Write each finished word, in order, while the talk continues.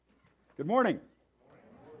Good morning.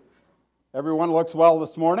 Everyone looks well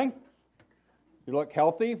this morning. You look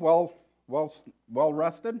healthy, well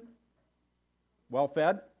rested, well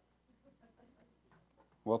fed.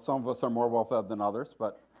 Well, some of us are more well fed than others,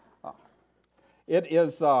 but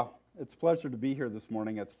it's a pleasure to be here this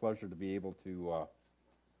morning. It's a pleasure to be able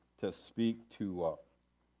to speak to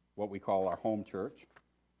what we call our home church,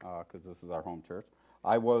 because this is our home church.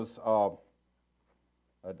 I was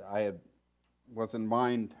in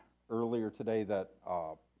mind earlier today that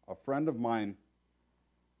a friend of mine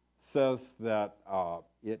says that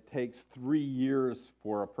it takes 3 years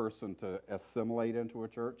for a person to assimilate into a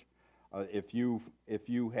church. If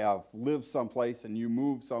you have lived someplace and you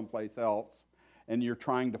move someplace else, and you're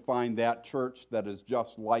trying to find that church that is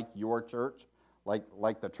just like your church,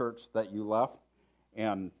 like the church that you left,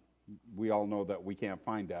 and we all know that we can't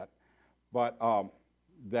find that, but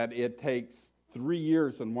that it takes 3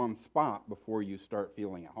 years in one spot before you start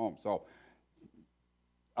feeling at home. So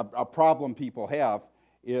a problem people have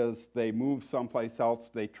is they move someplace else,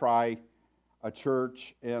 they try a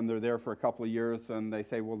church, and they're there for a couple of years, and they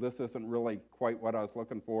say, well, this isn't really quite what I was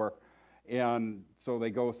looking for, and so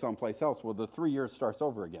they go someplace else. Well, the 3 years starts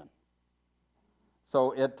over again.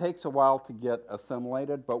 So it takes a while to get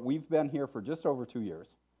assimilated, but we've been here for just over 2 years,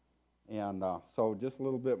 and so just a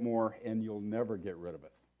little bit more, and you'll never get rid of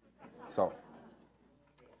us. So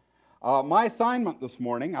my assignment this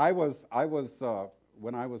morning, I was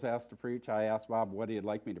when I was asked to preach, I asked Bob what he'd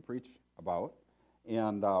like me to preach about,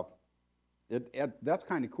 and that's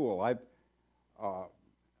kind of cool. I've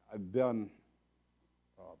been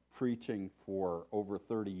preaching for over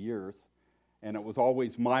 30 years, and it was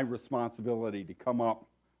always my responsibility to come up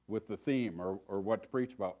with the theme or what to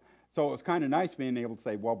preach about. So it was kind of nice being able to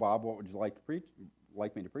say, well, Bob, what would you like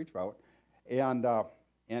me to preach about?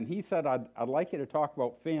 And he said, I'd like you to talk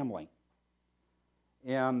about family.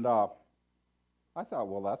 And I thought,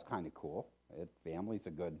 well, that's kind of cool. Family's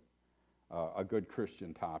a good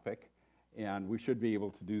Christian topic, and we should be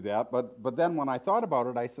able to do that. But then when I thought about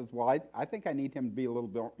it, I said, well, I think I need him to be a little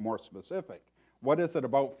bit more specific. What is it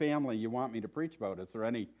about family you want me to preach about? Is there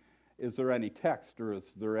any text, or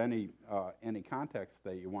is there any context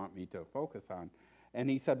that you want me to focus on? And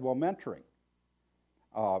he said, well, mentoring.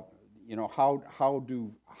 How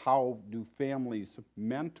do families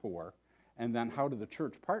mentor, and then how do the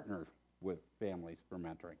church partner with families for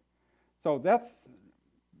mentoring? So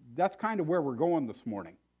that's kind of where we're going this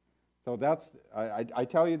morning. So I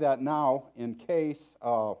tell you that now in case,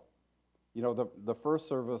 the first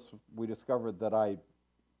service we discovered that I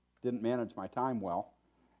didn't manage my time well,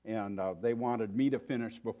 and they wanted me to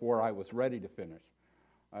finish before I was ready to finish.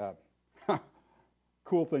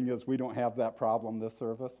 Cool thing is we don't have that problem this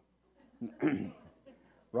service.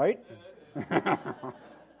 Right?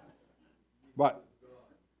 But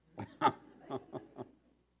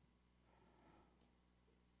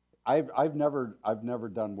I've never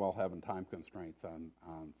done well having time constraints on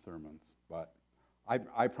sermons, but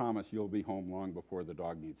I promise you'll be home long before the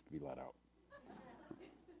dog needs to be let out.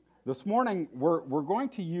 This morning we're going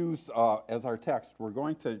to use as our text, we're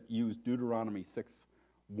going to use Deuteronomy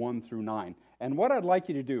 6:1 through 9. And what I'd like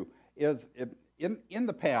you to do is in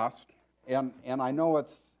the past, and I know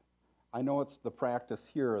it's the practice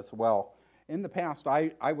here as well. In the past,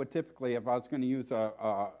 I would typically, if I was going to use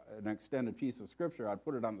an extended piece of scripture, I'd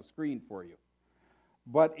put it on the screen for you.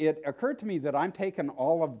 But it occurred to me that I'm taking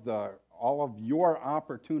all of your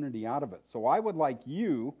opportunity out of it. So I would like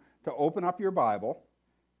you to open up your Bible,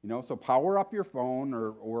 so power up your phone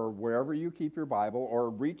or wherever you keep your Bible,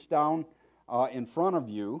 or reach down in front of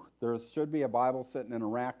you. There should be a Bible sitting in a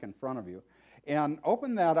rack in front of you. And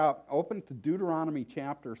open that up, open to Deuteronomy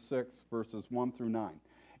chapter 6, verses 1 through 9.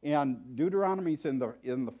 And Deuteronomy's in the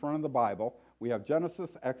front of the Bible. We have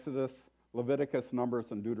Genesis, Exodus, Leviticus,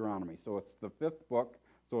 Numbers, and Deuteronomy. So it's the fifth book,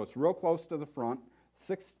 so it's real close to the front,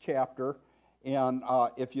 6th chapter. And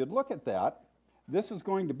if you'd look at that, this is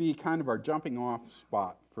going to be kind of our jumping off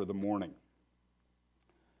spot for the morning.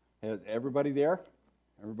 Everybody there?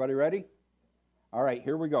 Everybody ready? All right,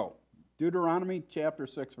 here we go. Deuteronomy chapter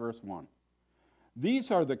 6, verse 1.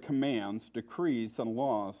 These are the commands, decrees, and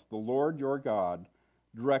laws the Lord your God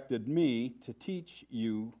directed me to teach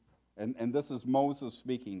you, and this is Moses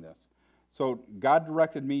speaking this. So God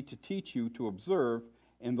directed me to teach you to observe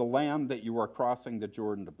in the land that you are crossing the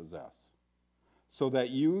Jordan to possess, so that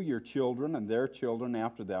you, your children, and their children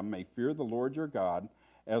after them may fear the Lord your God,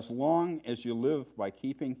 as long as you live by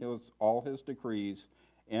keeping all his decrees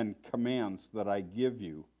and commands that I give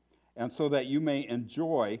you, and so that you may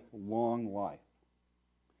enjoy long life.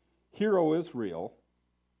 Hear, O Israel,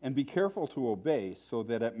 and be careful to obey, so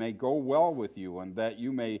that it may go well with you, and that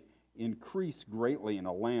you may increase greatly in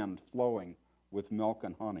a land flowing with milk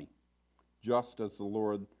and honey, just as the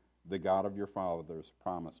Lord, the God of your fathers,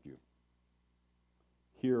 promised you.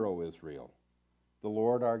 Hear, O Israel, the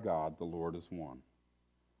Lord our God, the Lord is one.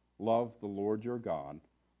 Love the Lord your God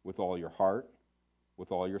with all your heart,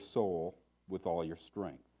 with all your soul, with all your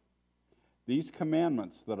strength. These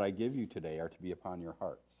commandments that I give you today are to be upon your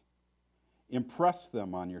hearts. Impress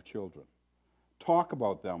them on your children. Talk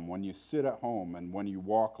about them when you sit at home and when you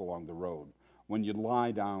walk along the road, when you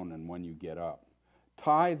lie down and when you get up.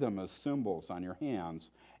 Tie them as symbols on your hands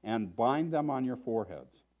and bind them on your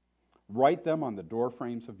foreheads. Write them on the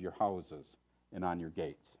doorframes of your houses and on your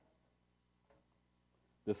gates.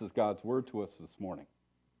 This is God's word to us this morning.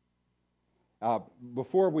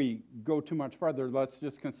 Before we go too much further, let's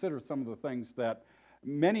just consider some of the things that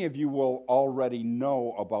many of you will already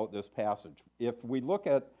know about this passage. If we look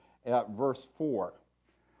at verse 4,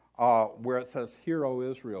 where it says, Hear, O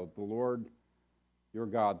Israel, the Lord your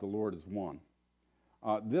God, the Lord is one.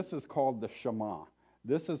 This is called the Shema.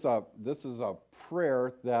 This is a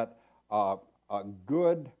prayer that a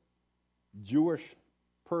good Jewish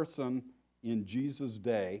person in Jesus'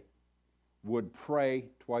 day would pray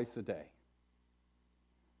twice a day.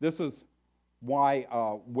 This is why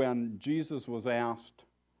when Jesus was asked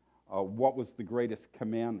what was the greatest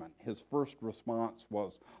commandment, his first response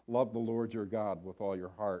was, love the Lord your God with all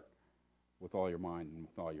your heart, with all your mind, and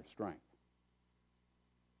with all your strength.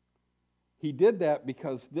 He did that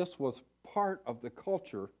because this was part of the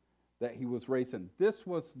culture that he was raised in. This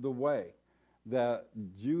was the way that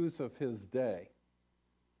Jews of his day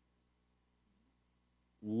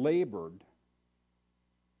labored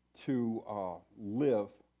to live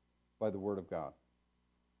by the word of God.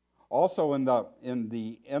 Also in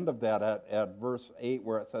the end of that, at verse 8,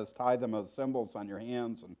 where it says, tie them as symbols on your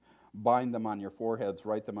hands and bind them on your foreheads,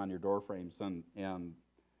 write them on your doorframes and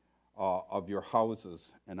of your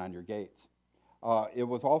houses and on your gates. It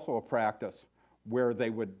was also a practice where they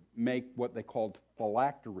would make what they called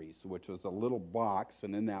phylacteries, which was a little box,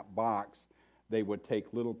 and in that box they would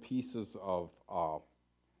take little pieces of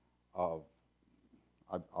I'll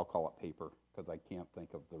call it paper because I can't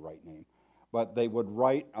think of the right name, but they would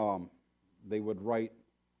write a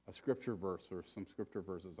scripture verse or some scripture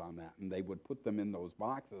verses on that, and they would put them in those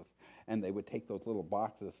boxes, and they would take those little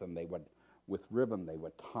boxes and they would, with ribbon, they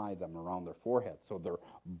would tie them around their foreheads. So they're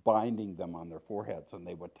binding them on their foreheads, and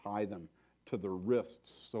they would tie them to their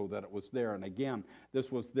wrists so that it was there. And again,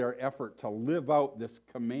 this was their effort to live out this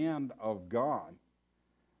command of God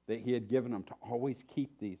that he had given them to always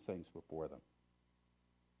keep these things before them.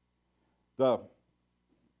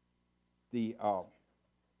 The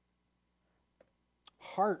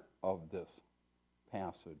heart of this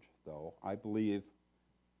passage, though, I believe,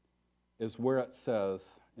 is where it says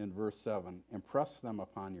in verse 7, impress them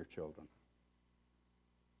upon your children.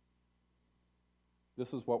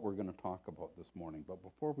 This is what we're going to talk about this morning. But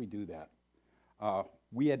before we do that,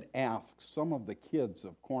 we had asked some of the kids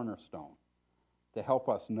of Cornerstone to help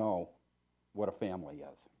us know what a family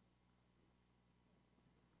is.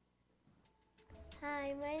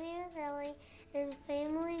 Hi, my name is Ellie, and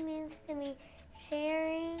family means to me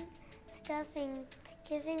sharing stuff and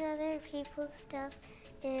giving other people stuff,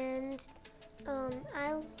 and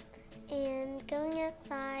going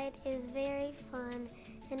outside is very fun,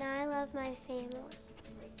 and I love my family.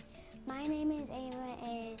 My name is Ava,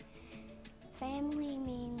 and family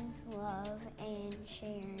means love and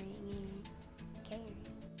sharing and caring.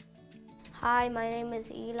 Hi, my name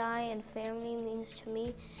is Eli, and family means to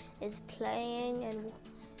me is playing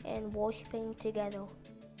and worshiping together.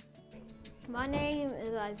 My name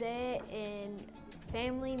is Isaiah, and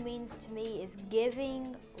family means to me is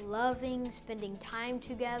giving, loving, spending time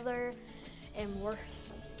together, and worship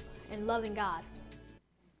and loving God.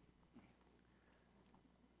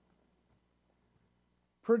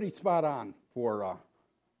 Pretty spot on for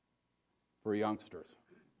youngsters.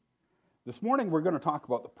 This morning we're going to talk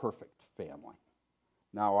about the perfect family.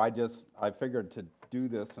 Now I figured to do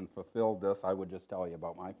this and fulfill this, I would just tell you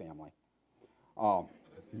about my family.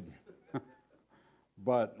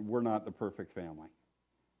 But we're not the perfect family.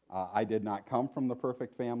 I did not come from the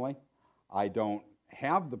perfect family. I don't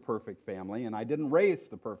have the perfect family, and I didn't raise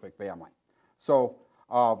the perfect family. So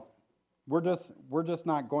we're just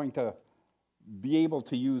not going to be able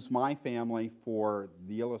to use my family for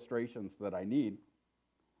the illustrations that I need.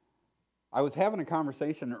 I was having a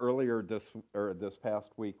conversation earlier this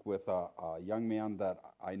past week with a young man that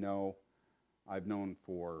I've known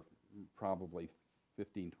for probably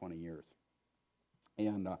 15, 20 years.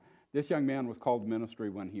 And this young man was called ministry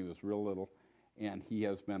when he was real little, and he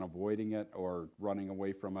has been avoiding it or running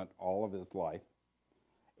away from it all of his life.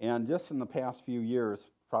 And just in the past few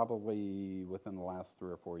years, probably within the last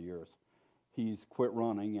 3 or 4 years, he's quit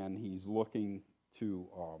running and he's looking to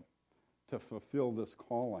fulfill this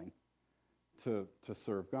calling to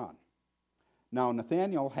serve God. Now,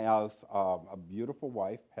 Nathaniel has a beautiful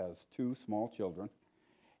wife, has 2 small children,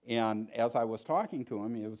 and as I was talking to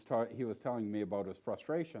him, he was telling me about his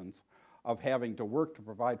frustrations of having to work to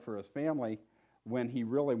provide for his family when he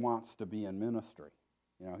really wants to be in ministry.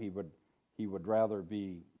 You know, he would rather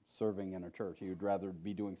be serving in a church. He would rather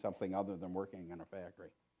be doing something other than working in a factory.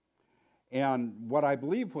 And what I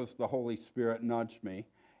believe was the Holy Spirit nudged me,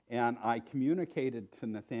 and I communicated to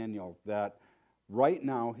Nathaniel that right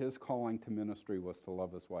now his calling to ministry was to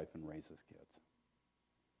love his wife and raise his kids.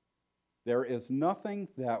 There is nothing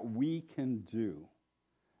that we can do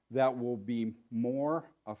that will be more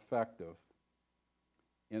effective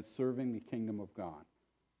in serving the kingdom of God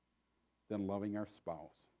than loving our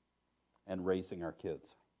spouse and raising our kids.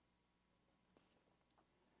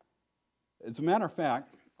 As a matter of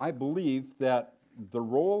fact, I believe that the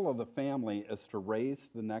role of the family is to raise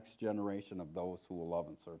the next generation of those who will love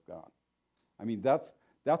and serve God. I mean, that's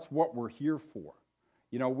what we're here for.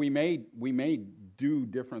 You know, we may do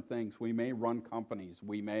different things. We may run companies.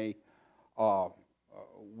 We may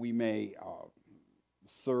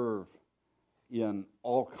serve in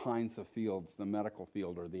all kinds of fields, the medical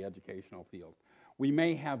field or the educational field. We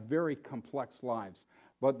may have very complex lives,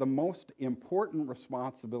 but the most important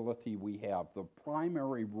responsibility we have, the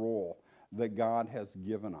primary role that God has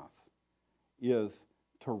given us, is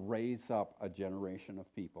to raise up a generation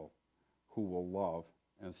of people who will love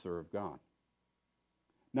and serve God.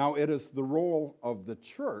 Now, it is the role of the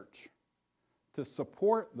church to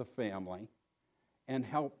support the family and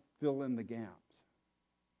help fill in the gaps.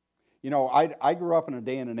 You know, I grew up in a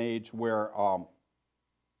day and an age where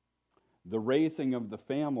the raising of the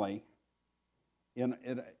family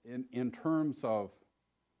in terms of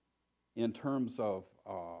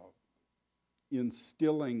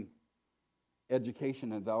instilling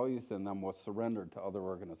education and values in them was surrendered to other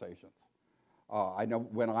organizations. I know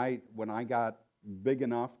when I got big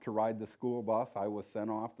enough to ride the school bus, I was sent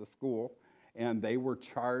off to school, and they were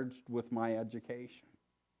charged with my education.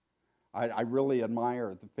 I really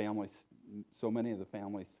admire the families, so many of the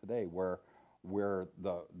families today, where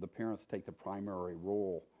the parents take the primary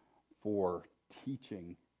role for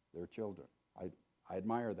teaching their children. I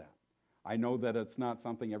admire that. I know that it's not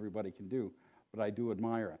something everybody can do, but I do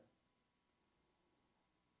admire it.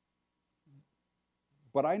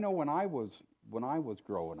 But I know when I was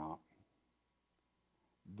growing up,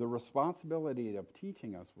 the responsibility of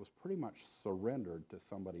teaching us was pretty much surrendered to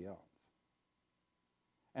somebody else.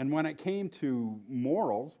 And when it came to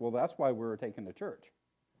morals, well, that's why we were taken to church.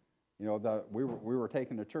 You know, we were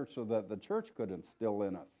taken to church so that the church could instill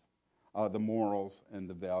in us the morals and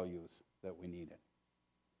the values that we needed.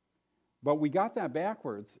 But we got that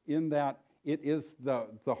backwards in that it is the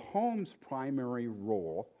home's primary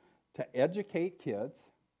role to educate kids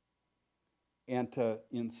and to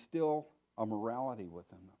instill a morality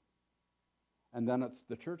within them. And then it's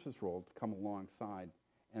the church's role to come alongside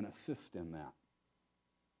and assist in that.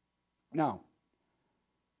 Now,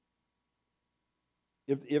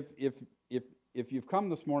 if you've come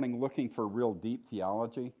this morning looking for real deep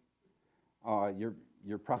theology,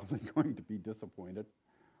 you're probably going to be disappointed.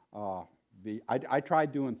 I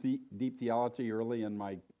tried doing deep theology early in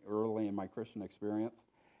my Christian experience,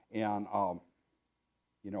 and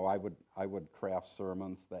you know, I would craft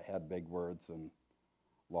sermons that had big words and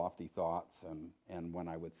lofty thoughts, and when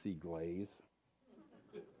I would see glaze,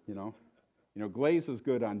 you know, glaze is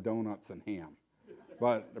good on donuts and ham,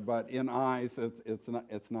 but in eyes,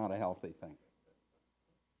 it's not a healthy thing.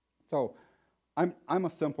 So, I'm a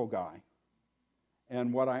simple guy,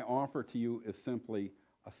 and what I offer to you is simply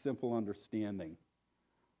a simple understanding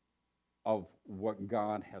of what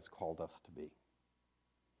God has called us to be.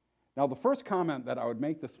 Now, the first comment that I would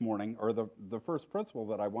make this morning, or the first principle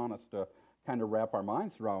that I want us to kind of wrap our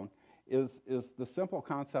minds around, is the simple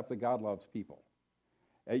concept that God loves people.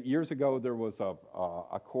 Years ago, there was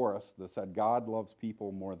a chorus that said, God loves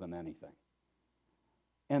people more than anything.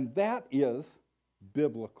 And that is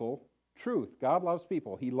biblical truth. God loves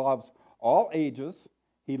people. He loves all ages.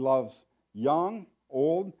 He loves young,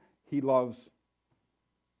 old. He loves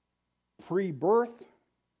pre-birth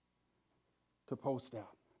to post-death.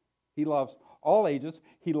 He loves all ages.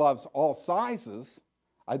 He loves all sizes.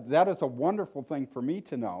 That is a wonderful thing for me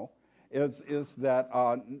to know, is that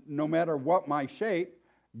no matter what my shape,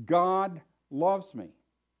 God loves me.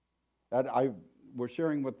 That I was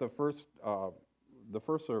sharing with the first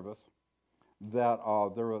service that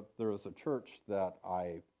there is a church that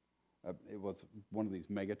I It was one of these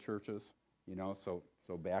mega churches, you know, so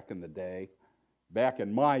back in the day, back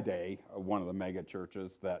in my day, one of the mega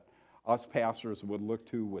churches that us pastors would look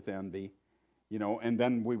to with envy, you know, and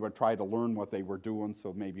then we would try to learn what they were doing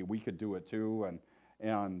so maybe we could do it too,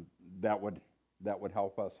 and that would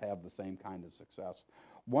help us have the same kind of success.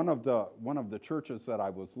 One of the churches that I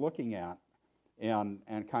was looking at and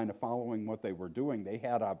kind of following what they were doing, they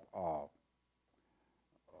had a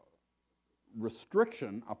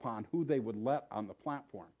restriction upon who they would let on the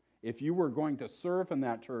platform. If you were going to serve in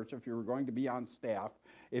that church, if you were going to be on staff,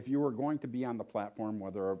 if you were going to be on the platform,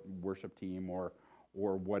 whether a worship team or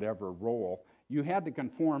whatever role, you had to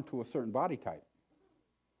conform to a certain body type.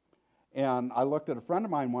 And I looked at a friend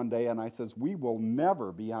of mine one day and I says, we will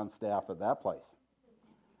never be on staff at that place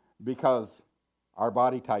because our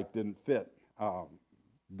body type didn't fit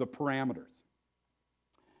the parameters.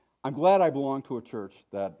 I'm glad I belong to a church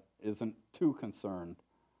that isn't too concerned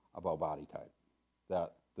about body type,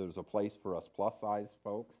 that there's a place for us plus-size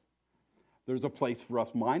folks. There's a place for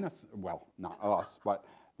us minus, well, not us, but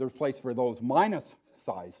there's a place for those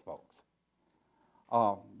minus-size folks.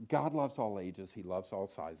 God loves all ages. He loves all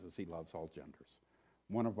sizes. He loves all genders.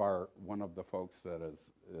 One of the folks that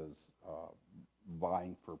is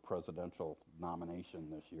vying for presidential nomination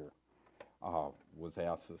this year was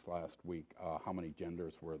asked this last week, how many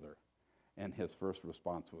genders were there? And his first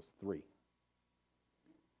response was 3.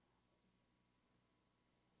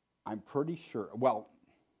 I'm pretty sure, well,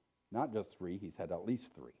 not just 3, he's had at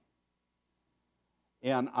least 3.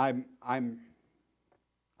 And I'm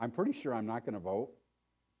pretty sure I'm not going to vote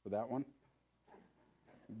for that one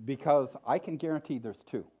because I can guarantee there's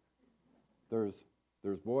 2. There's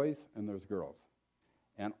boys and there's girls.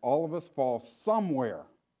 And all of us fall somewhere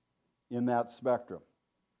in that spectrum.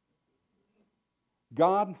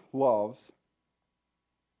 God loves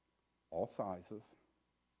all sizes,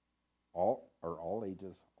 all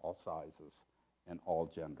ages, all sizes, and all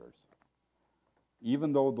genders.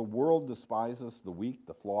 Even though the world despises the weak,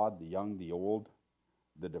 the flawed, the young, the old,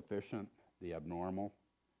 the deficient, the abnormal,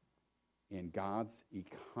 in God's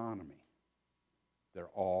economy, they're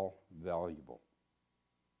all valuable.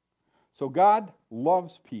 So God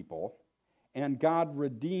loves people, and God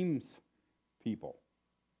redeems people.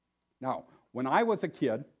 Now, when I was a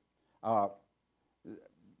kid,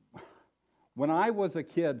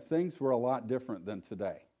 things were a lot different than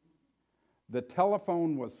today. The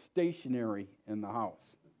telephone was stationary in the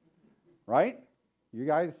house, right? You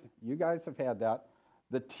guys have had that.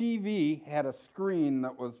 The TV had a screen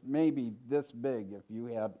that was maybe this big if you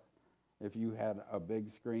had a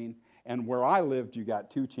big screen. And where I lived, you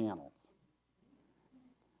got 2 channels.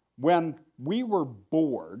 When we were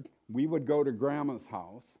bored, we would go to Grandma's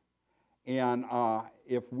house, and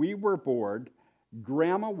if we were bored,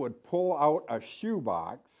 Grandma would pull out a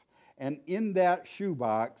shoebox, and in that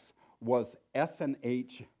shoebox was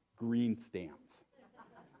S&H green stamps.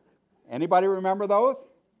 Anybody remember those?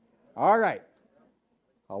 All right.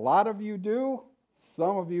 A lot of you do.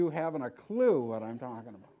 Some of you haven't a clue what I'm talking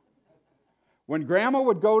about. When Grandma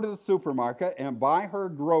would go to the supermarket and buy her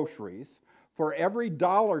groceries, for every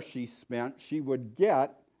 $1 she spent, she would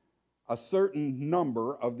get a certain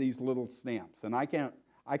number of these little stamps. And I can't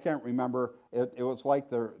remember. It was like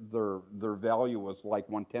their value was like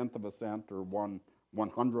 1/10 of a cent or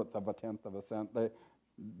 1/100th of a tenth of a cent.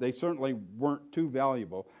 They certainly weren't too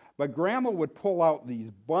valuable. But Grandma would pull out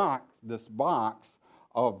this box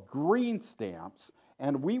of green stamps,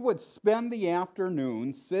 and we would spend the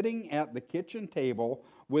afternoon sitting at the kitchen table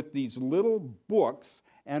with these little books,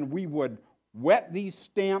 and we would wet these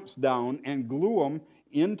stamps down and glue them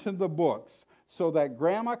into the books so that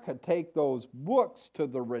Grandma could take those books to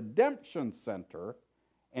the redemption center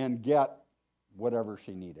and get whatever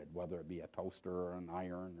she needed, whether it be a toaster or an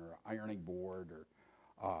iron or ironing board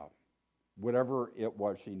or whatever it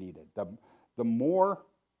was she needed. The more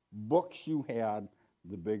books you had,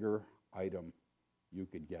 the bigger item you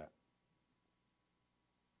could get.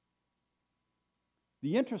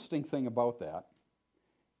 The interesting thing about that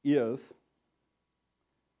is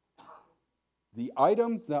the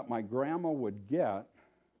item that my grandma would get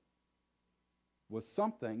was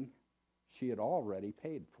something she had already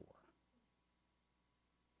paid for.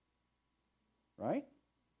 Right?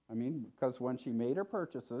 I mean, because when she made her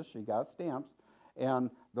purchases, she got stamps, and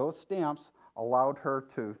those stamps allowed her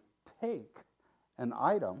to take an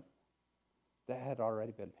item that had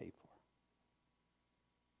already been paid for.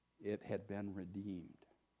 It had been redeemed,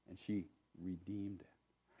 and she redeemed it.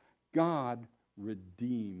 God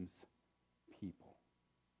redeems people.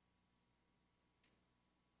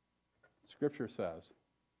 Scripture says,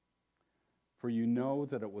 "For you know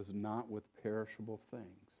that it was not with perishable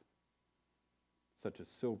things, such as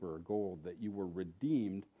silver or gold, that you were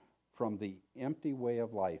redeemed from the empty way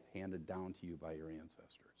of life handed down to you by your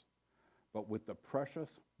ancestors, but with the precious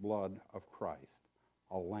blood of Christ,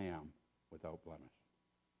 a lamb without blemish.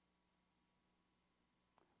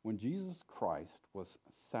 When Jesus Christ was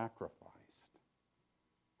sacrificed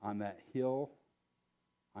on that hill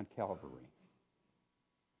on Calvary,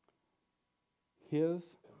 his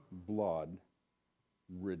blood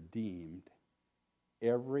redeemed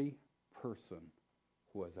every person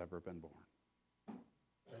who has ever been born.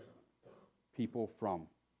 People from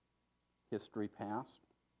history past,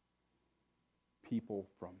 people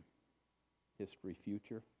from history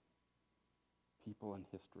future, people in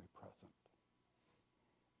history present.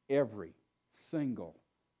 Every single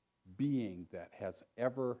being that has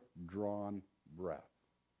ever drawn breath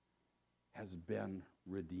has been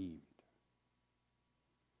redeemed.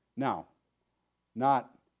 Now,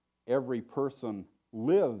 not every person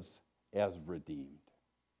lives as redeemed.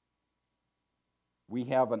 We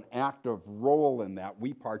have an active role in that.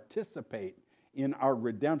 We participate in our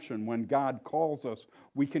redemption. When God calls us,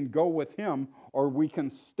 we can go with him, or we can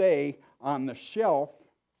stay on the shelf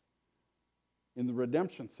in the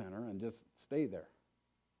redemption center and just stay there.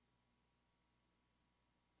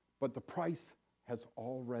 But the price has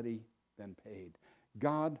already been paid.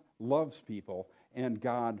 God loves people, and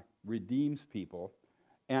God redeems people,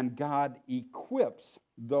 and God equips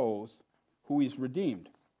those who he's redeemed.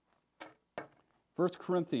 1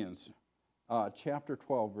 Corinthians chapter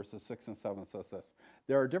 12, verses 6 and 7 says this: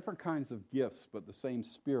 there are different kinds of gifts, but the same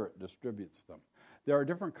Spirit distributes them. There are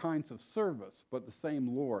different kinds of service, but the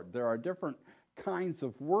same Lord. There are different kinds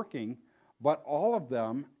of working, but all of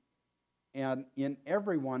them, and in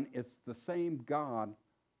everyone, it's the same God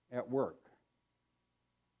at work.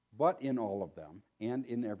 But in all of them, and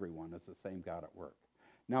in everyone, is the same God at work.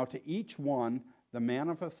 Now to each one, the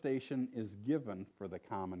manifestation is given for the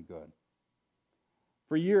common good.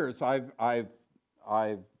 For years, I've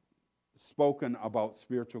spoken about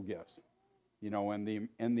spiritual gifts, and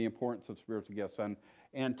the importance of spiritual gifts.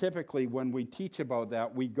 And typically, when we teach about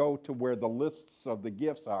that, we go to where the lists of the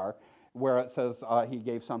gifts are, where it says he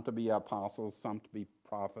gave some to be apostles, some to be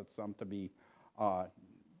prophets, some to be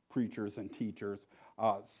preachers and teachers,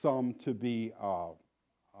 some to be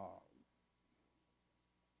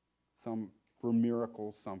some for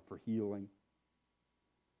miracles, some for healing.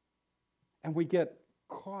 And we get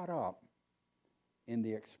caught up in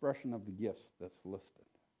the expression of the gifts that's listed.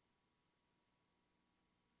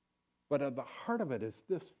 But at the heart of it is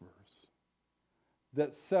this verse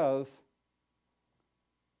that says,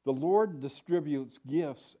 the Lord distributes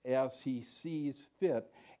gifts as he sees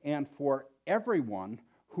fit, and for everyone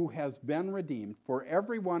who has been redeemed, for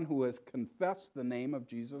everyone who has confessed the name of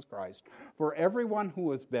Jesus Christ, for everyone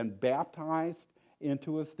who has been baptized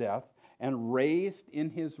into his death and raised in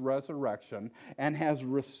his resurrection and has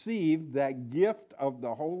received that gift of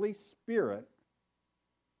the Holy Spirit,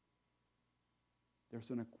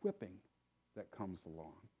 there's an equipping that comes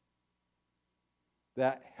along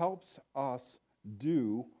that helps us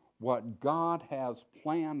do what God has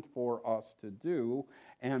planned for us to do,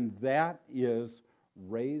 and that is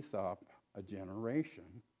raise up a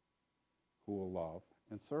generation who will love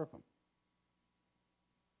and serve him.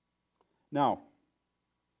 Now,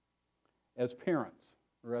 as parents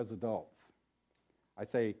or as adults, I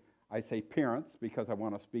say parents because I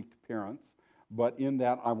want to speak to parents, but in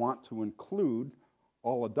that I want to include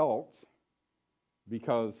all adults,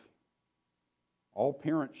 because all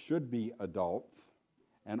parents should be adults,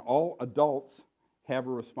 and all adults have a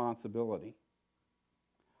responsibility.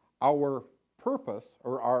 Our purpose,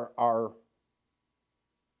 or our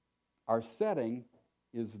setting,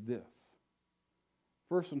 is this.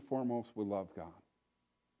 First and foremost, we love God.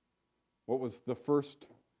 What was the first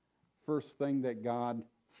thing that God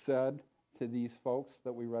said to these folks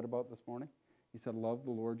that we read about this morning? He said, love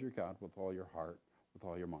the Lord your God with all your heart, with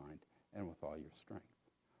all your mind, and with all your strength.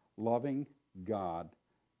 Loving God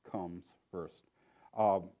comes first.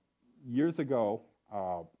 Years ago,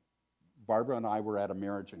 Barbara and I were at a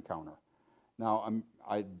marriage encounter. Now,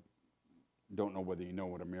 I don't know whether you know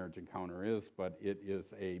what a marriage encounter is, but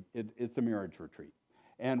it's a marriage retreat.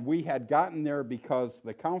 And we had gotten there because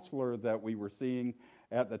the counselor that we were seeing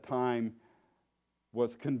at the time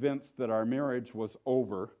was convinced that our marriage was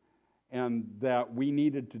over and that we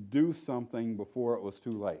needed to do something before it was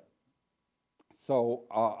too late. So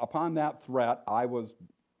upon that threat, I was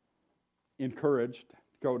encouraged to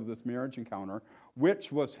go to this marriage encounter,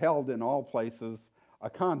 which was held in all places a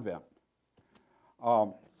convent.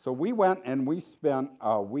 So we went and we spent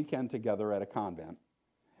a weekend together at a convent.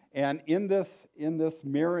 And in this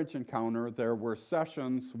marriage encounter, there were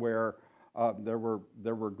sessions where There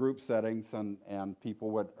were group settings, and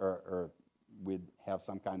people would, or we'd have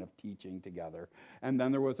some kind of teaching together. And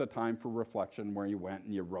then there was a time for reflection where you went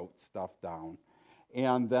and you wrote stuff down.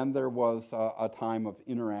 And then there was a time of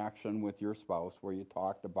interaction with your spouse where you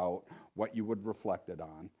talked about what you would reflect it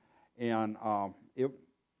on. And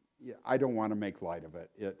I don't want to make light of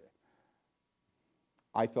it.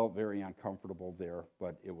 I felt very uncomfortable there,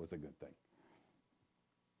 but it was a good thing.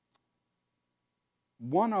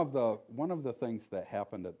 One of the things that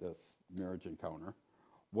happened at this marriage encounter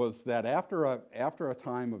was that after a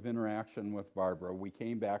time of interaction with Barbara, we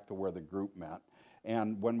came back to where the group met.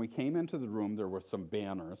 And when we came into the room, there were some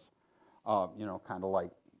banners, kind of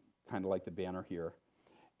like the banner here.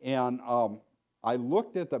 And I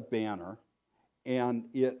looked at the banner, and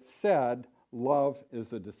it said, "Love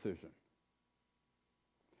is a decision."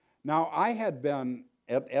 Now, I had been,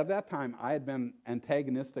 at that time, I had been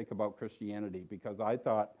antagonistic about Christianity because I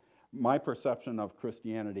thought my perception of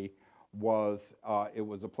Christianity was it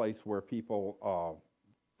was a place where people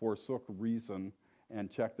forsook reason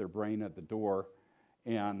and checked their brain at the door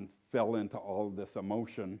and fell into all of this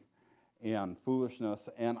emotion and foolishness,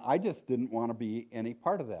 and I just didn't want to be any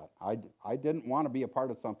part of that. I didn't want to be a part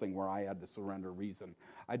of something where I had to surrender reason.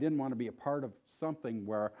 I didn't want to be a part of something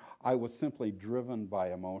where I was simply driven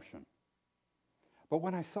by emotion. But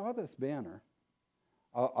when I saw this banner,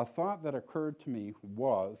 a thought that occurred to me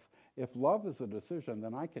was, if love is a decision,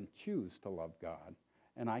 then I can choose to love God,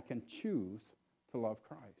 and I can choose to love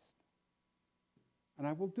Christ. And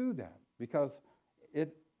I will do that because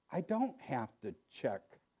I don't have to check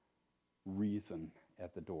reason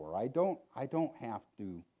at the door. I don't have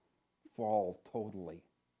to fall totally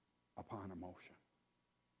upon emotion.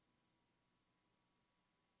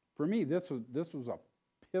 For me, this was a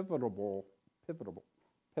pivotal.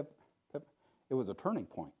 It was a turning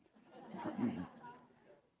point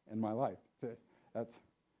in my life.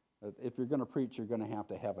 If you're going to preach, you're going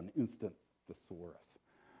to have an instant thesaurus.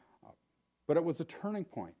 But it was a turning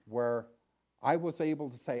point where I was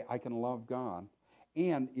able to say, I can love God.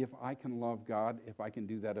 And if I can love God, if I can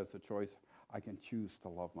do that as a choice, I can choose to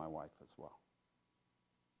love my wife as well.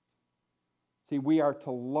 See, we are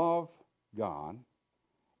to love God,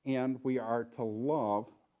 and we are to love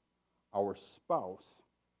our spouse,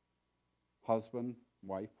 husband,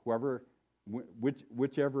 wife, whoever,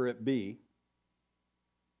 whichever it be.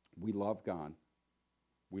 We love God.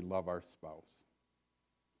 We love our spouse.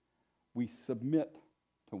 We submit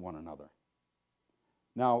to one another.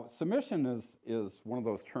 Now, submission is one of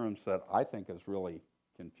those terms that I think is really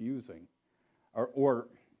confusing. Or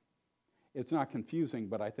it's not confusing,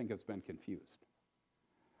 but I think it's been confused.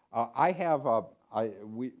 We have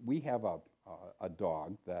a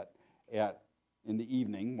dog that in the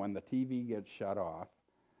evening when the TV gets shut off,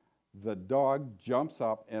 the dog jumps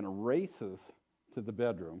up and races to the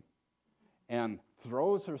bedroom and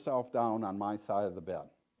throws herself down on my side of the bed.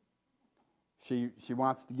 She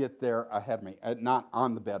wants to get there ahead of me, not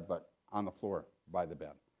on the bed, but on the floor by the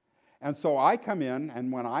bed. And so I come in,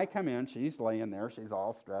 and when I come in, she's laying there, she's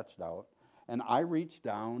all stretched out, and I reach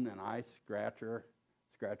down and I scratch her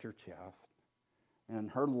chest,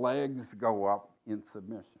 and her legs go up in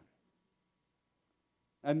submission.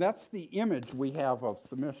 And that's the image we have of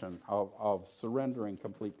submission, of surrendering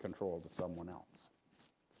complete control to someone else.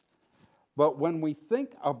 But when we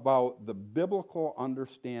think about the biblical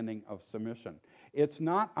understanding of submission, it's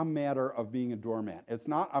not a matter of being a doormat. It's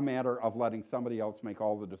not a matter of letting somebody else make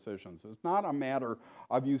all the decisions. It's not a matter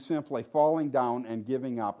of you simply falling down and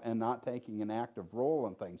giving up and not taking an active role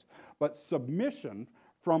in things. But submission,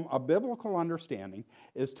 from a biblical understanding,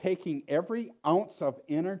 is taking every ounce of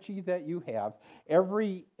energy that you have,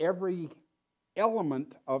 every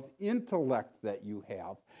element of intellect that you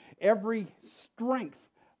have, every strength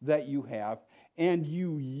that you have, and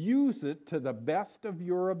you use it to the best of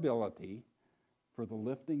your ability for the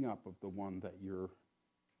lifting up of the one that you're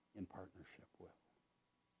in partnership with.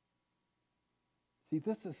 See,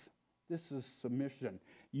 this is submission,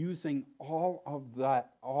 using all of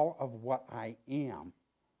what I am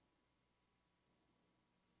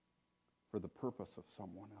for the purpose of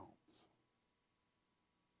someone else.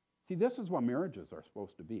 See, this is what marriages are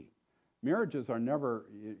supposed to be. Marriages are never,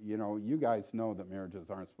 you guys know that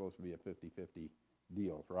marriages aren't supposed to be a 50-50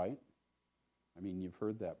 deal, right? I mean, you've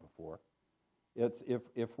heard that before. It's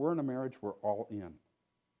if we're in a marriage, we're all in.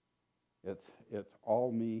 It's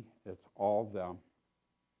all me, it's all them.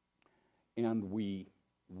 And we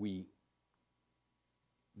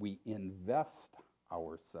invest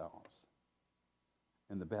ourselves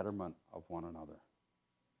in the betterment of one another,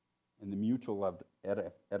 in the mutual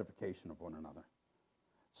edification of one another.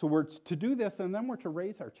 So we're to do this, and then we're to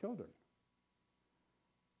raise our children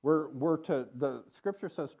The scripture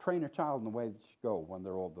says, train a child in the way they should go. When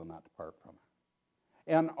they're old, they'll not depart from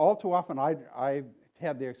it. And all too often, I've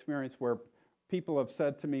had the experience where people have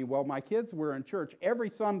said to me, well, my kids were in church every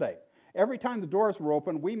Sunday. Every time the doors were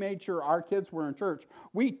open, we made sure our kids were in church.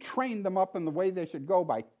 We trained them up in the way they should go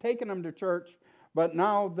by taking them to church, but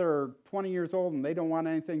now they're 20 years old and they don't want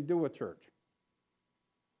anything to do with church.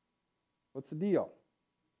 What's the deal?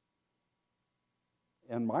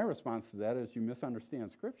 And my response to that is you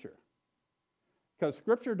misunderstand Scripture. Because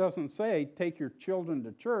Scripture doesn't say take your children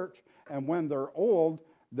to church and when they're old,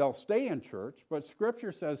 they'll stay in church. But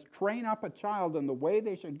Scripture says train up a child in the way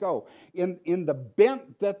they should go, in the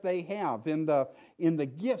bent that they have, in the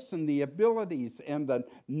gifts and the abilities and the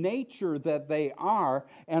nature that they are.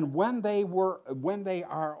 And when they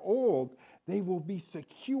are old, they will be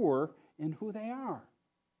secure in who they are.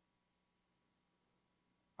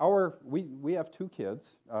 We have two kids,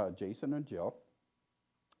 Jason and Jill.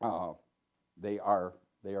 They are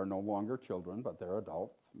no longer children, but they're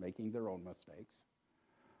adults making their own mistakes.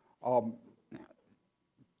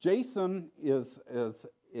 Jason is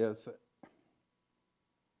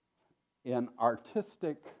an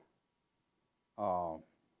artistic.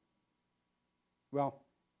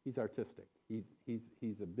 He's artistic.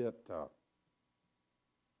 He's a bit.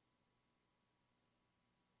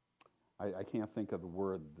 I can't think of the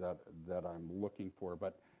word that I'm looking for,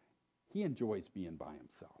 but he enjoys being by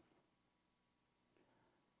himself.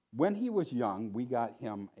 When he was young, we got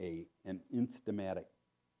him an Instamatic,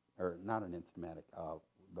 or not an Instamatic,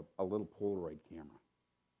 a little Polaroid camera.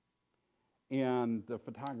 And the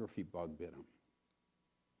photography bug bit him.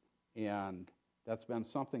 And that's been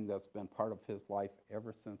something that's been part of his life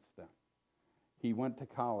ever since then. He went to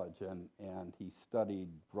college and he studied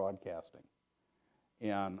broadcasting.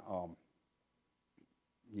 And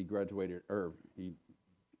he graduated, or he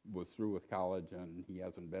was through with college, and he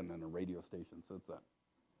hasn't been in a radio station since then.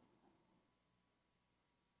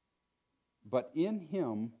 But in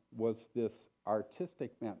him was this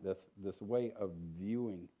artistic bent, this way of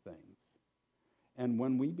viewing things. And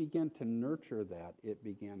when we began to nurture that, it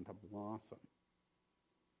began to blossom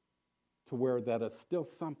to where that is still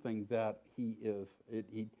something that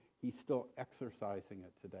he's still exercising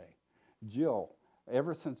it today. Jill,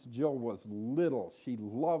 ever since Jill was little, she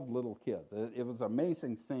loved little kids. It was an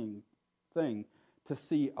amazing thing to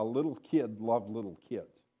see a little kid love little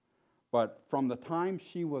kids. But from the time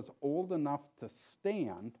she was old enough to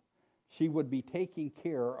stand, she would be taking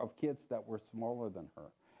care of kids that were smaller than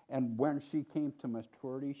her. And when she came to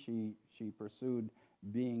maturity, she pursued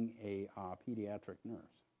being a pediatric nurse.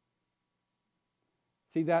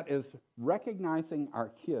 See, that is recognizing our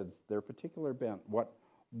kids, their particular bent,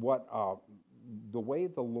 the way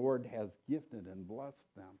the Lord has gifted and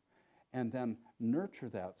blessed them, and then nurture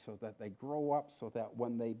that so that they grow up, so that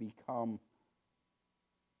when they become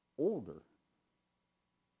older,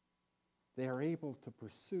 they are able to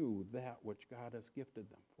pursue that which God has gifted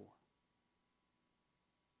them for.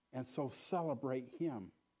 And so celebrate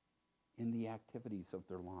Him in the activities of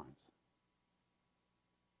their lives.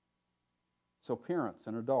 So parents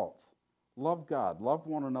and adults, love God, love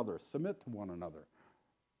one another, submit to one another.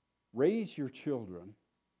 Raise your children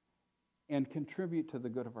and contribute to the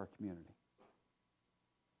good of our community.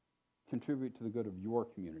 Contribute to the good of your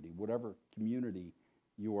community, whatever community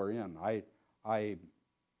you are in. I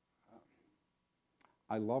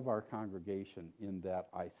love our congregation in that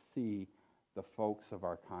I see the folks of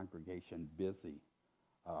our congregation busy,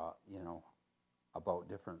 about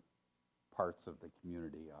different parts of the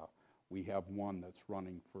community. We have one that's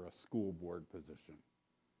running for a school board position,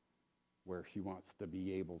 where she wants to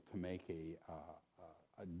be able to make a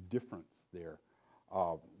difference there.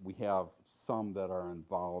 We have some that are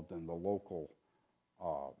involved in the local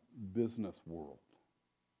business world.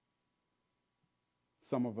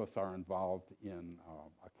 Some of us are involved in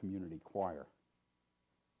a community choir.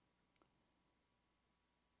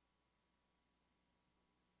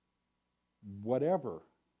 Whatever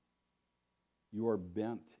your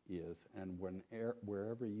bent is, and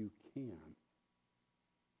wherever you can,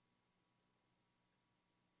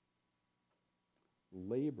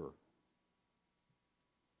 labor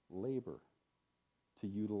to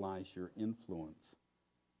utilize your influence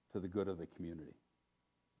to the good of the community.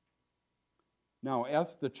 Now,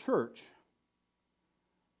 as the church,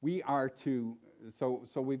 we are to, so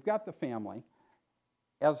we've got the family.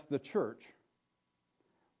 As the church,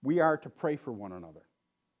 we are to pray for one another.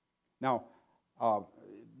 Now,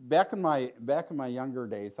 back in my younger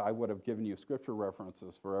days, I would have given you scripture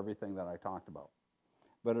references for everything that I talked about.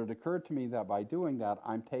 But it occurred to me that by doing that,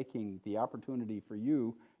 I'm taking the opportunity for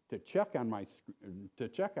you to check on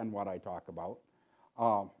what I talk about,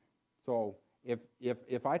 So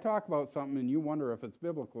if I talk about something and you wonder if it's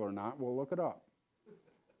biblical or not, we'll look it up.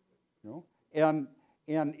 And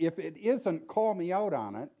if it isn't, call me out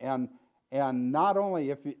on it. And not only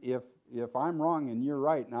if I'm wrong and you're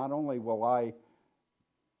right, not only will I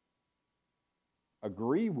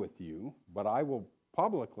agree with you, but I will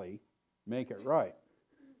publicly make it right.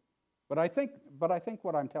 But I think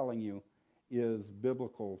what I'm telling you is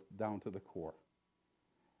biblical down to the core.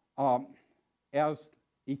 As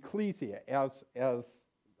ecclesia, as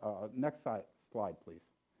next slide, please.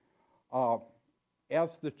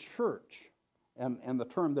 As the church, and the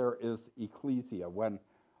term there is ecclesia. When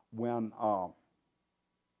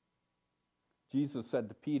Jesus said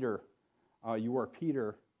to Peter, "You are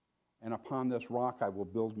Peter, and upon this rock I will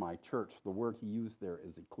build my church," the word he used there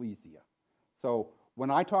is ecclesia. So when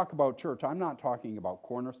I talk about church, I'm not talking about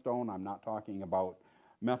Cornerstone. I'm not talking about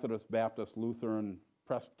Methodist, Baptist, Lutheran,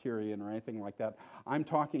 Presbyterian, or anything like that. I'm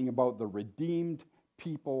talking about the redeemed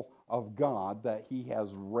people of God that he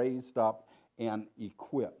has raised up and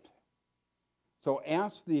equipped. So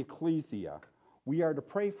as the ecclesia, we are to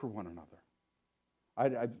pray for one another.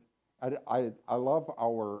 I love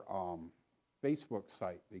our Facebook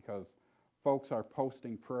site because folks are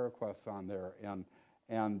posting prayer requests on there,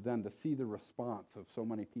 and then to see the response of so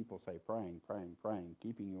many people say, praying, praying, praying,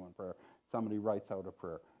 keeping you in prayer. Somebody writes out a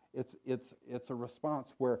prayer. It's a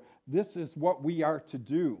response where this is what we are to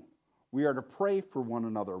do. We are to pray for one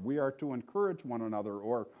another. We are to encourage one another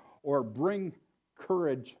or bring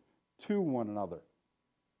courage to one another.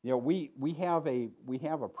 We have a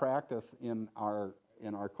practice in our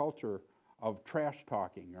culture of trash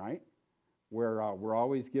talking, right? Where we're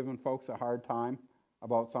always giving folks a hard time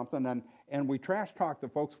about something, and we trash talk the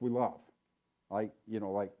folks we love, and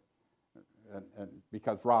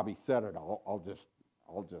because Robbie said it, I'll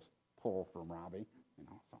just pull from Robbie,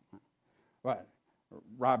 something. But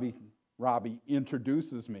Robbie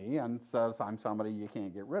introduces me and says I'm somebody you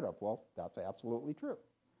can't get rid of. Well, that's absolutely true.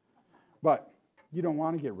 But you don't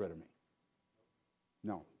want to get rid of me.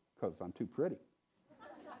 No, because I'm too pretty.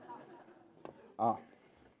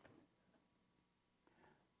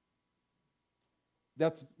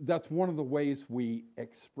 That's one of the ways we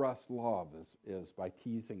express love is by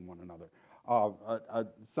teasing one another.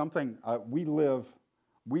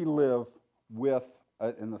 We live with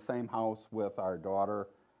in the same house with our daughter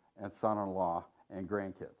and son-in-law and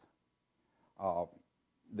grandkids.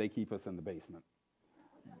 They keep us in the basement.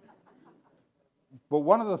 But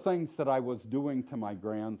one of the things that I was doing to my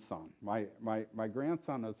grandson, my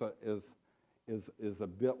grandson is a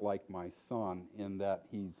bit like my son in that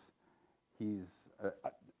he's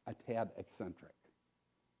a tad eccentric.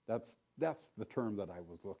 That's the term that I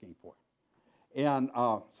was looking for. And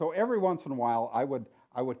so every once in a while, I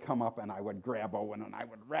would come up and I would grab Owen and I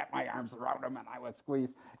would wrap my arms around him and I would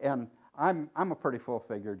squeeze. And I'm a pretty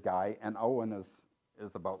full-figured guy, and Owen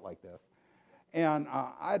is about like this. And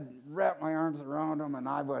I'd wrap my arms around him and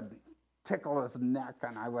I would tickle his neck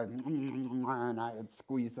and I would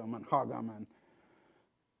squeeze him and hug him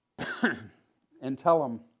and tell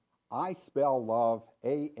him, I spell love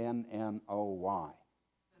A-N-N-O-Y.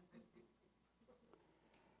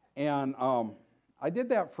 And I did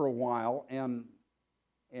that for a while, and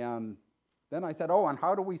then I said, oh, and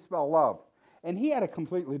how do we spell love? And he had a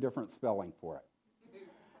completely different spelling for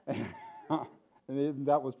it. And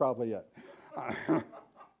that was probably it.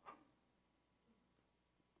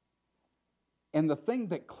 And the thing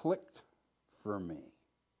that clicked for me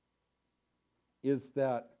is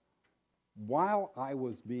that while I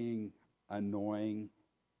was being annoying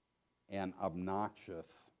and obnoxious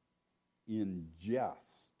in jest,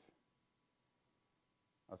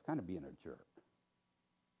 I was kind of being a jerk.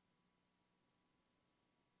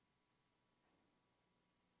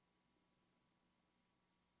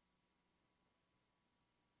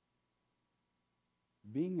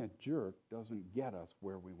 Being a jerk doesn't get us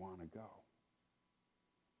where we want to go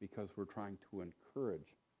because we're trying to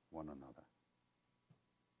encourage one another.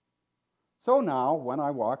 So now, when I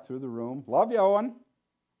walk through the room, love you, Owen.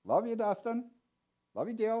 Love you, Dustin. Love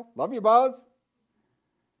you, Jill. Love you, Buzz.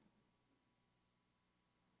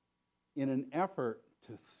 In an effort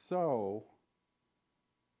to sow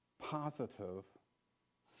positive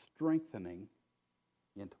strengthening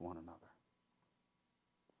into one another.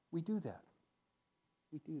 We do that.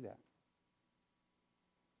 We do that.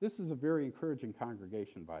 This is a very encouraging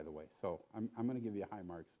congregation, by the way, so I'm going to give you high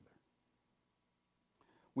marks there.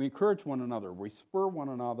 We encourage one another. We spur one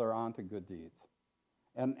another on to good deeds.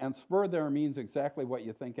 And spur there means exactly what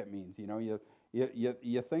you think it means. You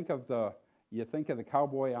think of the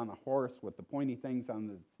cowboy on a horse with the pointy things on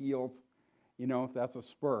his heels, That's a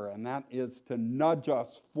spur, and that is to nudge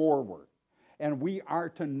us forward. And we are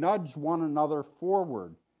to nudge one another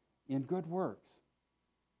forward in good works.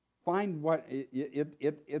 Find what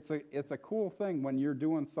it's a cool thing when you're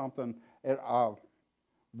doing something.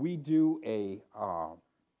 We do a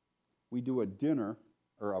dinner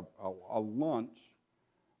or a lunch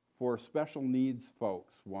for special needs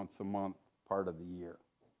folks once a month, part of the year.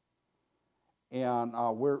 And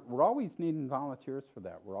we're always needing volunteers for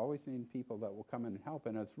that. We're always needing people that will come in and help.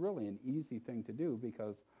 And it's really an easy thing to do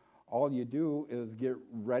because all you do is get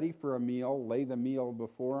ready for a meal, lay the meal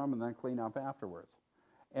before them, and then clean up afterwards.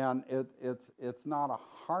 And it's not a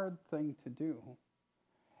hard thing to do.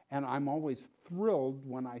 And I'm always thrilled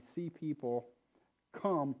when I see people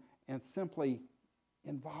come and simply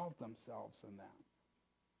involve themselves in that.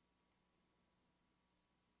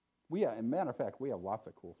 As a matter of fact, we have lots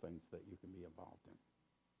of cool things that you can be involved in.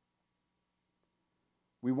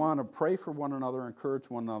 We want to pray for one another, encourage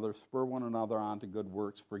one another, spur one another on to good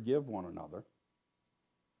works, forgive one another.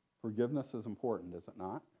 Forgiveness is important, is it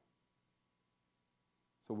not?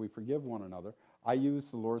 So we forgive one another. I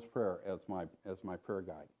use the Lord's Prayer as my prayer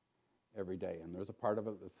guide every day. And there's a part of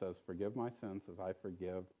it that says, forgive my sins as I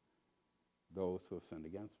forgive those who have sinned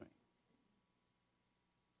against me.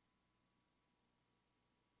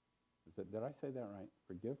 Did I say that right?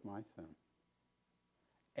 Forgive my sin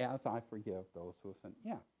as I forgive those who have sinned.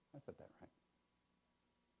 Yeah, I said that right.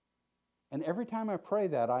 And every time I pray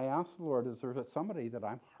that, I ask the Lord, is there somebody that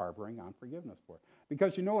I'm harboring unforgiveness for?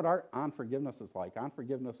 Because you know what our unforgiveness is like?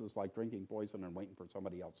 Unforgiveness is like drinking poison and waiting for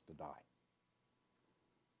somebody else to die.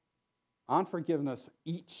 Unforgiveness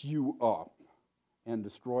eats you up and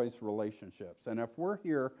destroys relationships. And if we're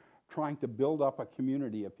here trying to build up a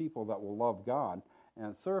community of people that will love God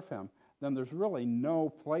and serve Him, then there's really no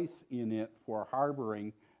place in it for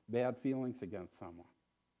harboring bad feelings against someone.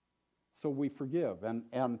 So we forgive. And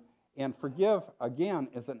forgive, again,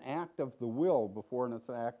 is an act of the will before it's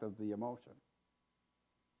an act of the emotion.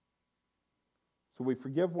 So we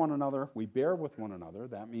forgive one another. We bear with one another.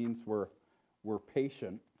 That means we're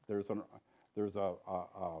patient. There's a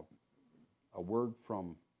word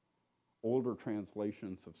from older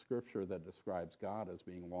translations of Scripture that describes God as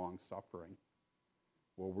being long-suffering.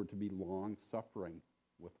 Well, we're to be long-suffering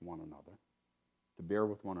with one another, to bear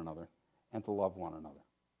with one another, and to love one another.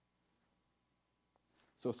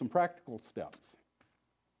 So some practical steps.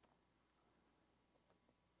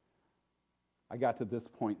 I got to this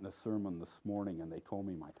point in the sermon this morning, and they told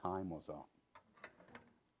me my time was up.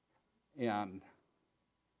 And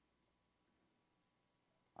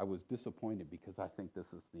I was disappointed because I think this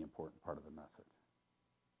is the important part of the message.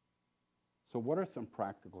 So what are some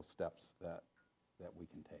practical steps that we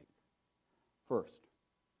can take? First,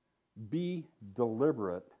 be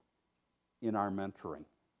deliberate in our mentoring.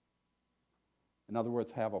 In other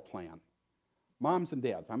words, have a plan. Moms and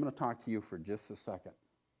dads, I'm going to talk to you for just a second.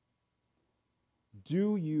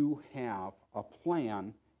 Do you have a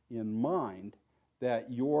plan in mind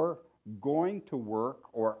that you're going to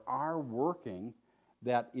work or are working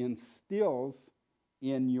that instills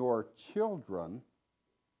in your children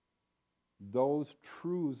those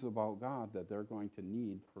truths about God that they're going to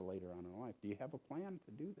need for later on in life? Do you have a plan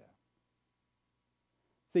to do that?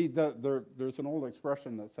 See, there's an old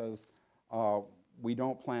expression that says, we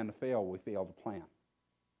don't plan to fail, we fail to plan.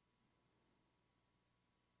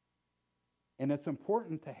 And it's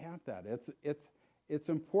important to have that. It's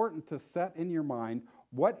important to set in your mind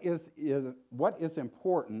what is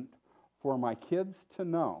important for my kids to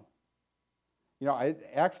know. You know, I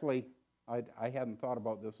hadn't thought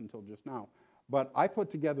about this until just now, but I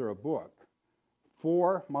put together a book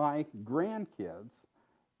for my grandkids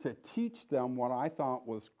to teach them what I thought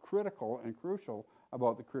was critical and crucial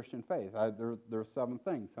about the Christian faith. There's 7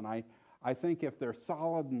 things, and I think if they're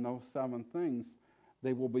solid in those 7 things,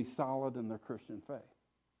 they will be solid in their Christian faith.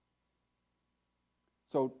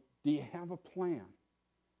 So, do you have a plan?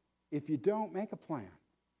 If you don't, make a plan.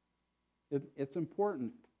 It's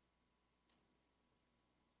important.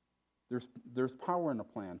 There's power in a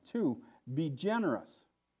plan. 2, be generous,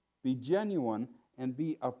 be genuine, and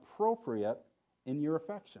be appropriate in your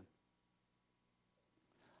affection.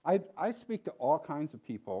 I speak to all kinds of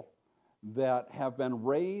people that have been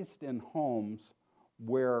raised in homes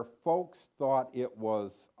where folks thought it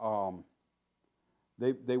was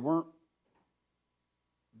they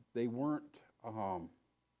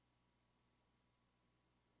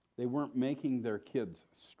weren't making their kids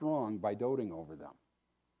strong by doting over them.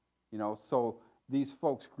 You know, so these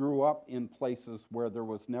folks grew up in places where there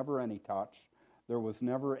was never any touch, there was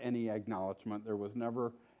never any acknowledgement, there was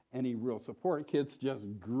never any real support. Kids just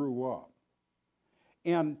grew up.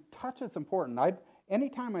 And touch is important.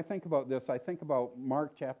 Anytime I think about this, I think about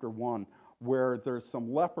Mark chapter 1, where there's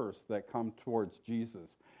some lepers that come towards Jesus.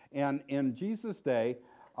 And in Jesus' day,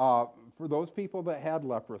 for those people that had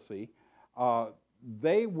leprosy,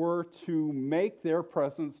 they were to make their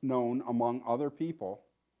presence known among other people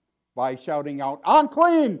by shouting out,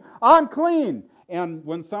 "Unclean! Unclean!" And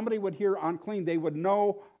when somebody would hear unclean, they would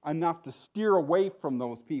know enough to steer away from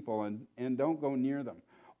those people and don't go near them.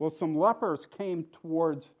 Well, some lepers came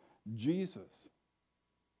towards Jesus.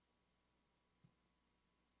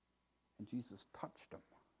 And Jesus touched them.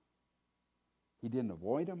 He didn't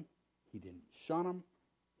avoid them. He didn't shun them.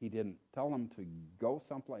 He didn't tell them to go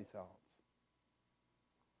someplace else.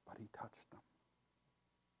 But he touched them.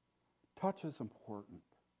 Touch is important.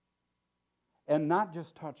 And not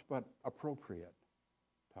just touch, but appropriate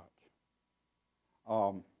touch.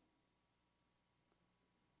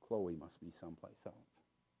 Chloe must be someplace else.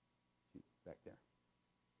 She's back there.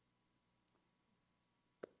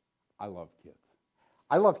 I love kids.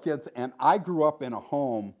 I love kids, and I grew up in a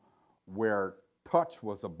home where touch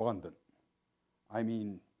was abundant. I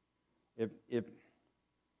mean, if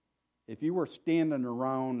you were standing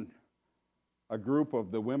around a group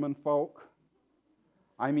of the women folk,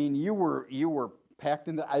 I mean, you were packed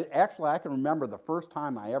in. I can remember the first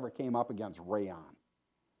time I ever came up against rayon.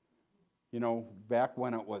 You know, back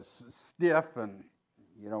when it was stiff and,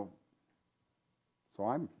 you know, so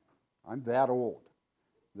I'm that old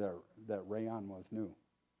that rayon was new.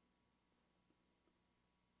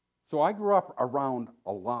 So I grew up around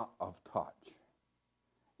a lot of touch.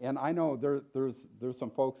 And I know there's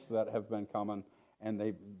some folks that have been coming, and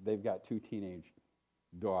they've got 2 teenage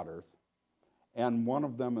daughters. And one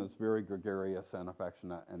of them is very gregarious and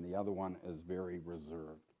affectionate, and the other one is very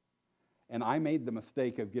reserved. And I made the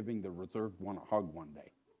mistake of giving the reserved one a hug one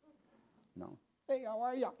day. You know, "Hey, how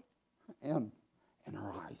are you?" And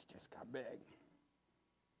her eyes just got big.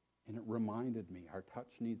 And it reminded me our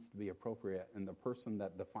touch needs to be appropriate, and the person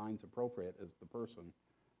that defines appropriate is the person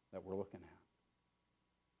that we're looking at.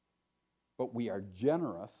 But we are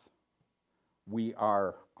generous, we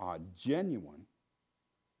are genuine,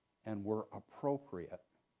 and we're appropriate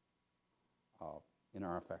in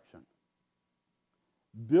our affection.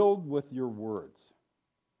 Build with your words.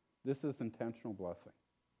 This is intentional blessing.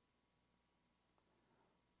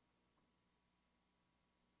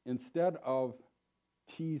 Instead of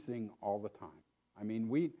teasing all the time. I mean,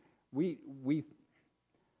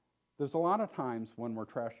 there's a lot of times when we're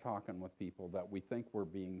trash talking with people that we think we're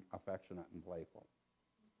being affectionate and playful.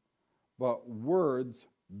 But words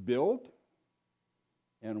build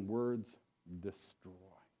and words destroy.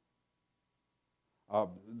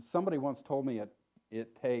 Somebody once told me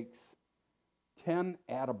it takes 10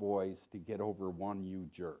 attaboys to get over one you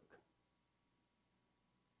jerk.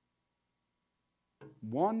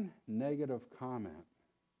 One negative comment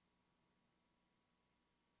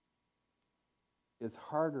is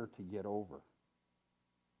harder to get over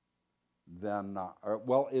than,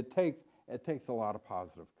 it takes a lot of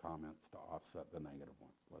positive comments to offset the negative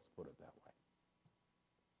ones. Let's put it that way.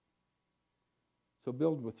 So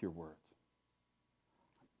build with your words.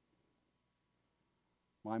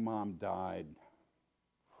 My mom died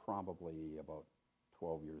probably about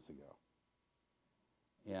 12 years ago.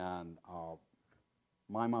 And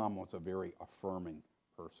my mom was a very affirming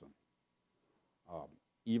person,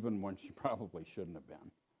 even when she probably shouldn't have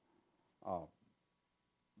been.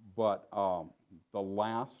 But the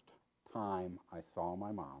last time I saw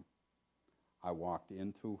my mom, I walked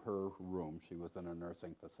into her room. She was in a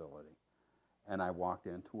nursing facility. And I walked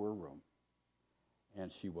into her room,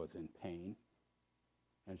 and she was in pain,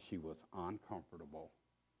 and she was uncomfortable.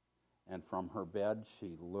 And from her bed,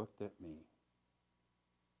 she looked at me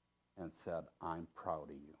and said, "I'm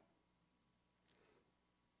proud of you."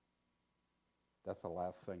 That's the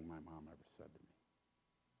last thing my mom ever said to me.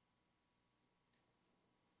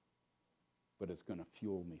 But it's going to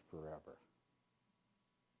fuel me forever.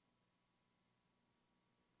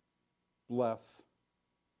 Bless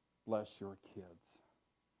your kids.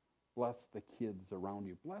 Bless the kids around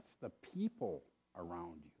you. Bless the people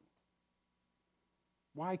around you.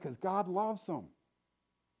 Why? Because God loves them.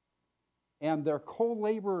 And they're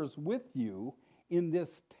co-laborers with you in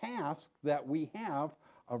this task that we have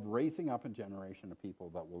of raising up a generation of people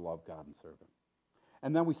that will love God and serve Him.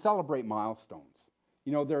 And then we celebrate milestones.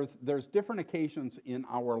 You know, there's different occasions in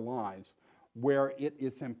our lives where it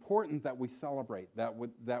is important that we celebrate, that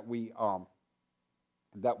we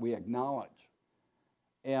acknowledge,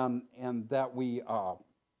 and that we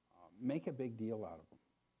make a big deal out of them.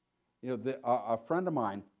 You know, a friend of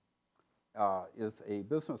mine is a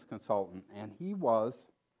business consultant, and he was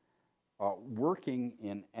working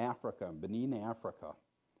in Africa, Benin, Africa.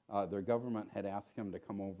 Their government had asked him to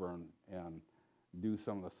come over and do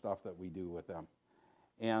some of the stuff that we do with them.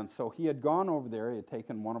 And so he had gone over there, he had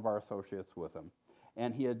taken one of our associates with him,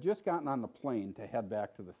 and he had just gotten on the plane to head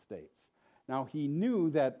back to the States. Now, he knew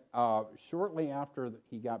that shortly after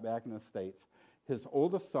he got back in the States, his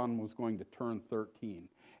oldest son was going to turn 13.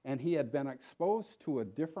 And he had been exposed to a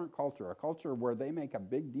different culture, a culture where they make a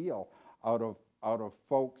big deal out of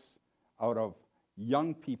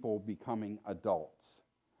young people becoming adults.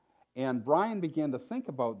 And Brian began to think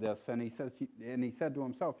about this, and he said to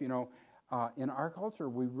himself, you know, in our culture,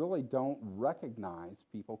 we really don't recognize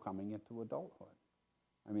people coming into adulthood.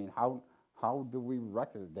 I mean, how do we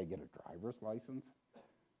recognize? They get a driver's license,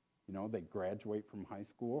 you know, they graduate from high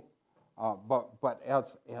school. But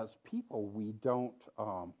as people, we don't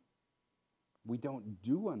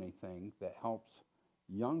do anything that helps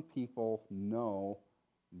young people know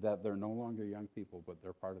that they're no longer young people, but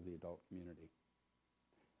they're part of the adult community.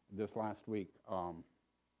 This last week,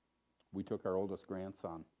 we took our oldest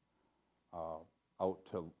grandson out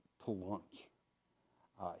to lunch.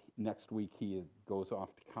 Next week, he goes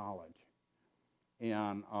off to college.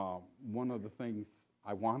 And one of the things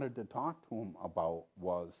I wanted to talk to him about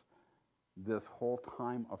was this whole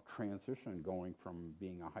time of transition going from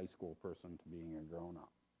being a high school person to being a grown-up,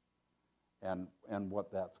 and what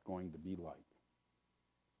that's going to be like.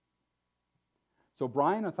 So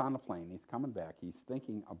Brian is on the plane, he's coming back, he's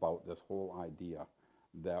thinking about this whole idea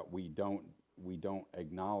that we don't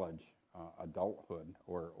acknowledge adulthood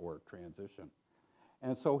or transition.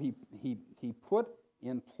 And so he put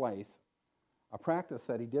in place a practice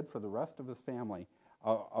that he did for the rest of his family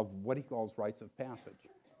of what he calls rites of passage.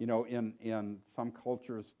 You know, in some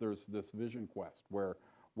cultures, there's this vision quest where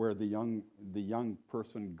the young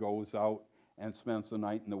person goes out and spends the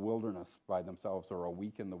night in the wilderness by themselves, or a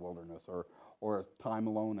week in the wilderness, or time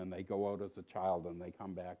alone, and they go out as a child and they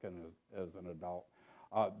come back as an adult.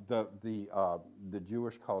 The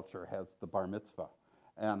Jewish culture has the bar mitzvah,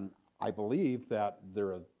 and I believe that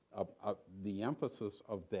there is the emphasis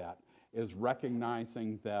of that is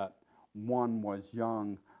recognizing that one was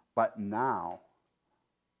young, but now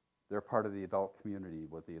they're part of the adult community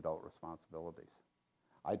with the adult responsibilities.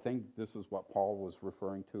 I think this is what Paul was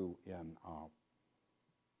referring to in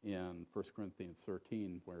 1 Corinthians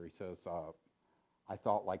 13, where he says, I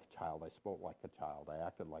thought like a child, I spoke like a child, I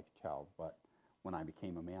acted like a child, but when I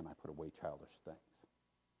became a man, I put away childish things.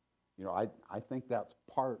 You know, I think that's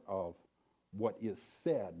part of what is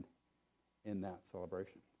said in that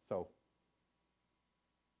celebration. So,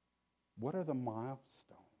 what are the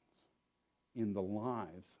milestones in the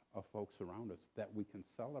lives of folks around us that we can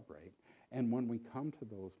celebrate? And when we come to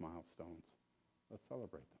those milestones, let's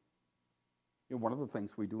celebrate them. You know, one of the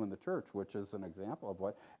things we do in the church, which is an example of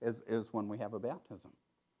what is when we have a baptism.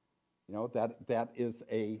 You know, that is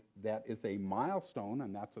a milestone,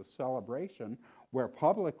 and that's a celebration where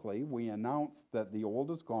publicly we announce that the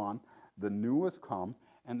old is gone, the new has come,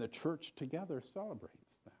 and the church together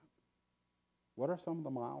celebrates that. What are some of the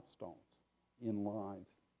milestones in lives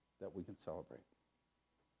that we can celebrate?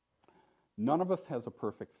 None of us has a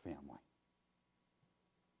perfect family.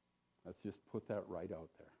 Let's just put that right out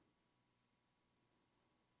there.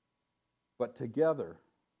 But together,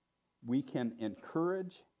 we can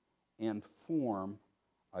encourage and form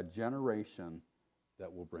a generation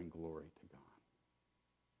that will bring glory to God.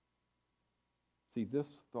 See, this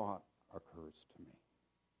thought occurs to me,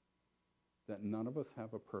 that none of us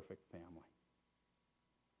have a perfect family.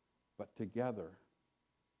 But together,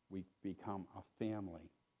 we become a family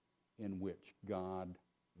in which God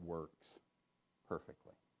works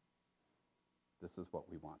perfectly. This is what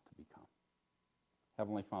we want to become.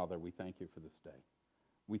 Heavenly Father, we thank you for this day.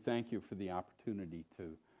 We thank you for the opportunity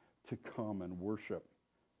to come and worship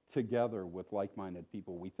together with like-minded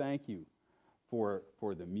people. We thank you for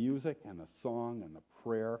the music and the song and the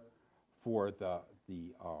prayer, for the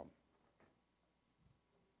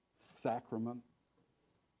sacrament.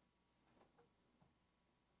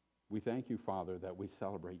 We thank you, Father, that we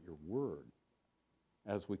celebrate your word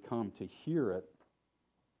as we come to hear it,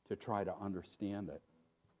 to try to understand it.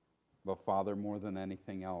 But Father, more than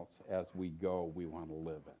anything else, as we go, we want to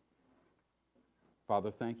live it. Father,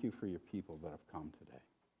 thank you for your people that have come today.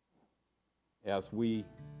 As we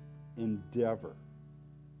endeavor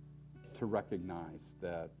to recognize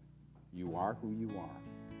that you are who you are,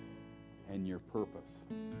 and your purpose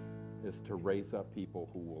is to raise up people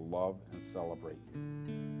who will love and celebrate you.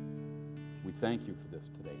 We thank you for this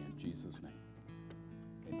today in Jesus' name.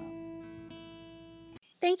 Amen.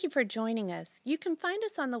 Thank you for joining us. You can find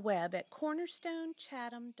us on the web at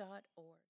cornerstonechatham.org.